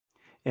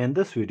In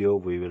this video,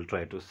 we will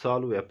try to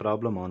solve a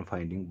problem on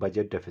finding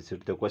budget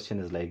deficit. The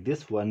question is like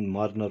this: one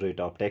marginal rate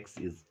of tax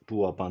is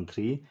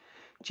 2/3.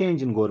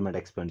 Change in government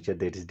expenditure,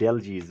 that is del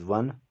G, is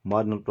 1.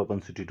 Marginal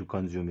propensity to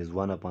consume is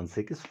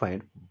 1/6.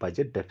 Find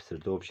budget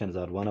deficit. The options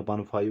are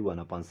 1/5,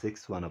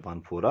 1/6,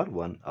 1/4, or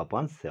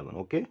 1/7.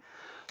 Okay.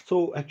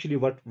 So actually,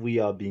 what we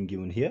are being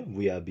given here,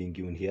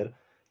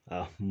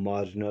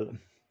 marginal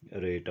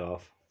rate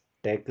of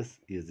tax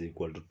is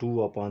equal to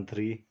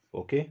 2/3.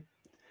 Okay.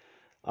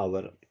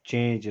 Our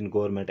change in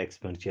government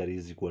expenditure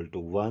is equal to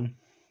 1.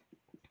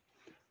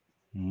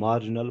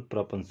 Marginal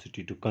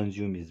propensity to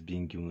consume is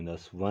being given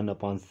us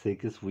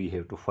 1/6. We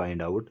have to find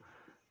out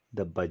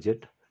the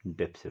budget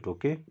deficit.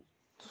 Okay,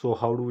 so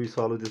how do we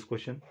solve this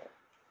question?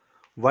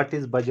 What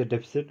is budget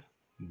deficit?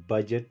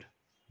 Budget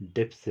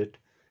deficit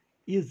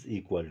is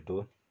equal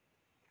to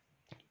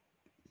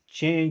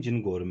change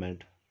in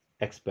government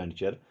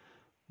expenditure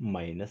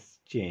minus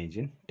change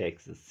in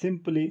taxes.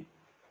 Simply,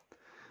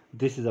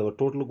 this is our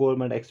total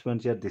government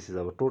expenditure, this is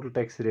our total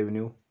tax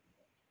revenue.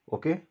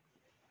 Okay,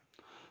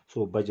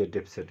 so budget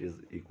deficit is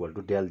equal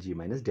to del G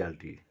minus del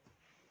T.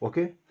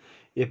 Okay,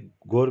 if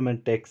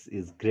government tax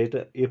is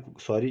greater, if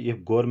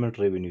government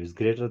revenue is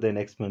greater than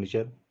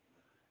expenditure,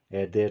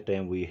 at that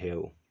time we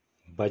have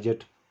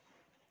budget,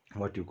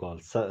 what you call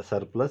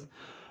surplus.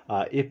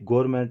 If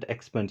government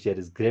expenditure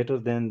is greater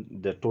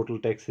than the total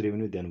tax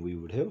revenue, then we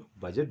would have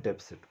budget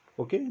deficit.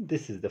 Okay,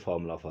 this is the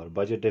formula for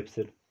budget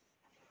deficit.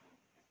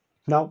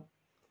 Now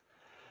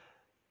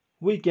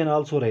we can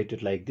also write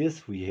it like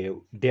this: we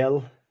have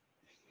del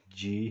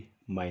G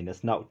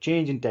minus, now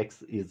change in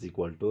tax is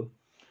equal to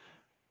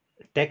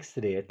tax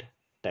rate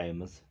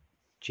times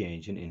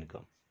change in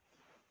income.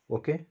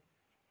 Okay,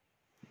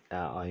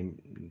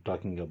 I'm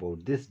talking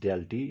about this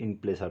del T. In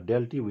place of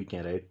del T, we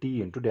can write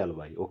T into del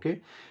Y.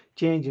 Okay,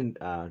 change in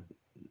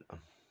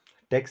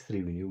tax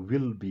revenue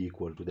will be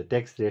equal to the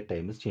tax rate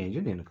times change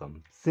in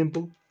income.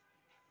 Simple.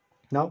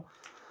 Now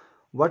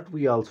what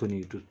we also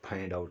need to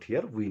find out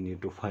here, we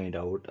need to find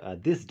out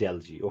this del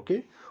G.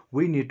 Okay,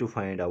 we need to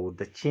find out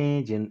the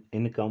change in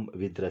income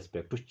with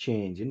respect to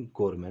change in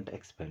government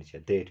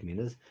expenditure. That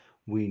means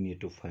we need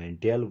to find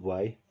del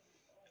Y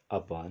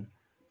upon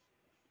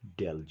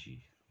del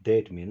G.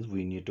 That means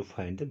we need to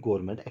find the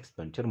government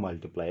expenditure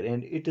multiplier,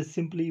 and it is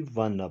simply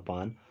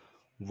 1/1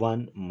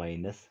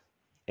 minus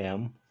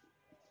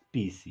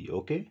MPC.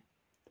 Okay,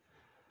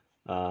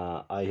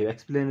 I have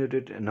explained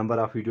it in a number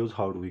of videos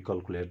how do we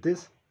calculate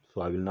this,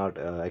 so I will not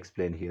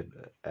explain here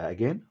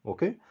again.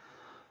 Okay,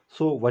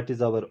 so what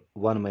is our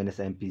 1 minus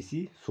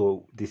MPC?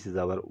 So this is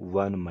our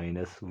 1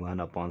 minus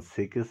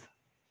 1/6.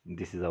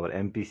 This is our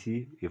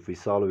MPC. If we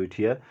solve it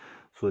here,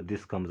 so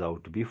this comes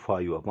out to be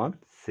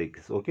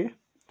 5/6. Okay,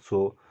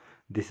 so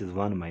this is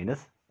 1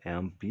 minus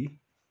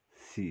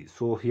MPC.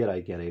 So here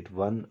I can write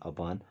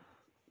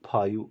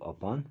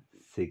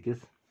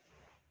 1/5/6.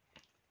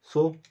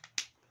 So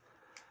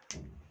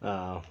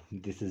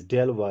this is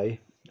del Y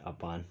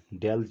upon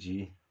del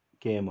G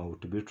came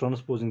out to be,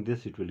 transposing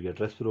this, it will get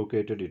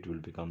reciprocated, it will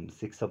become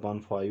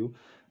 6/5.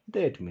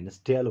 That means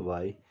del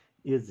Y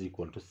is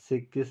equal to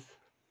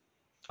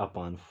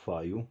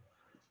 6/5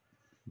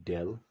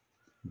 del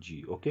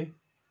G. Okay,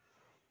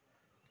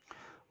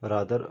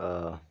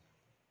 rather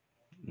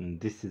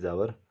this is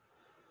our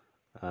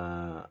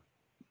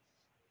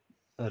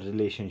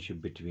relationship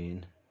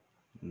between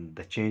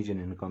the change in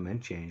income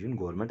and change in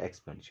government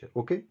expenditure.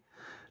 Okay,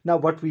 now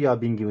what we are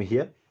being given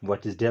here,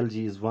 what is del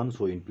G is 1,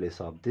 so in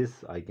place of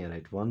this I can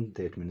write 1.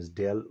 That means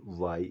del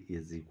Y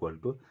is equal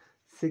to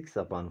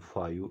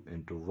 6/5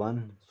 into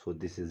 1. So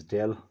this is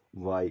del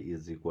Y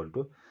is equal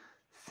to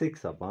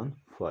 6/5.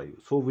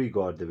 So we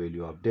got the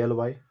value of del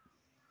Y.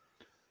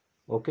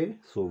 Okay,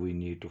 so we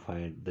need to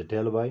find the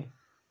del Y.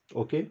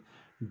 Okay,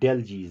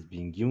 del G is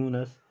being given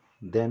us.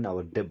 Then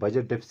our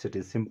budget deficit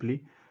is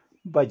simply,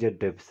 budget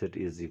deficit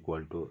is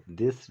equal to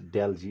this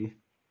del G.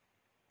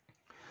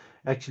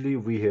 Actually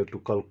we have to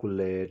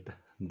calculate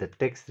the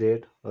tax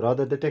rate,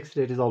 rather the tax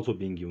rate is also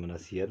being given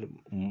us here,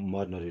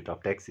 marginal rate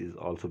of tax is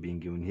also being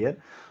given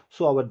here.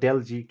 So our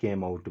del G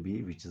came out to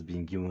be, which is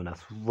being given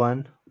as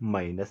 1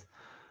 minus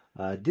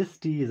this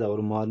T is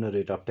our marginal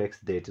rate of tax,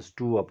 that is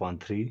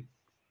 2/3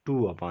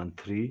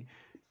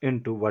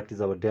 into what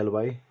is our del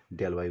Y.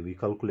 Del Y we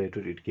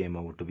calculated, it came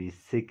out to be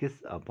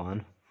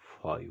 6/5.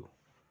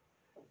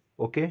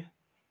 Okay,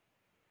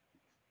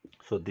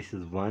 so this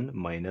is 1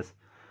 minus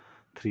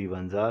 3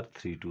 1s are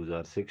 3 2s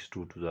are 6,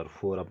 2 2s are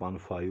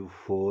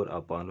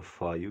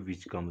 4/5,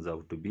 which comes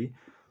out to be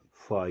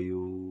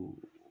 5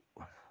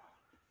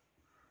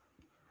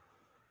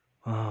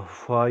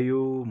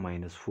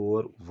 minus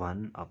 4,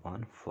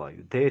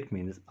 1/5. That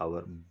means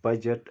our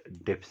budget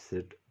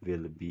deficit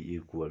will be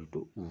equal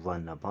to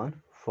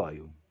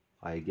 1/5.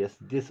 I guess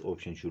this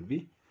option should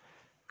be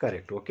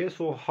correct. Okay,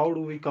 so how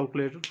do we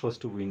calculate it?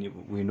 First we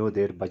know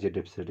that budget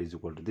deficit is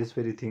equal to this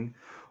very thing.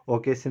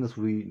 Okay, since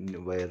we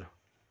were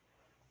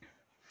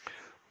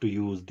to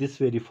use this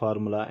very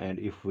formula, and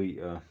if we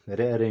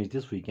rearrange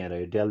this, we can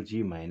write del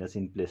G minus,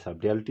 in place of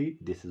del T,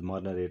 this is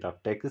marginal rate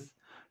of tax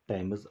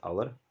times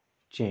our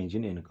change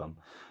in income.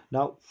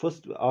 Now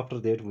first, after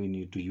that, we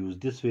need to use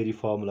this very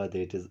formula,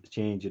 that is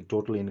change in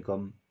total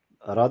income.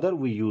 Rather,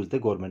 we use the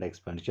government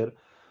expenditure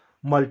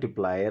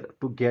multiplier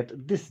to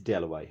get this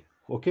del y.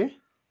 Okay,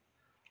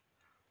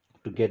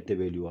 to get the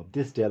value of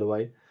this del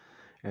y.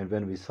 And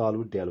when we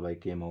solve, del y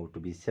came out to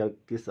be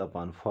 6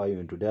 upon 5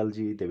 into del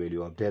g. The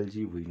value of del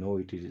g, we know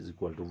it is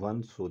equal to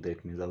 1, so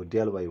that means our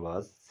del y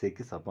was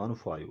 6 upon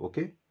 5.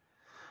 Okay,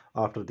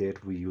 after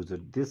that we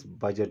used this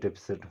budget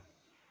deficit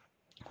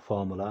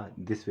formula,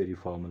 this very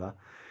formula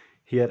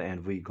here,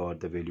 and we got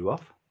the value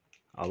of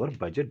our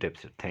budget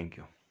deficit. Thank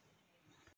you.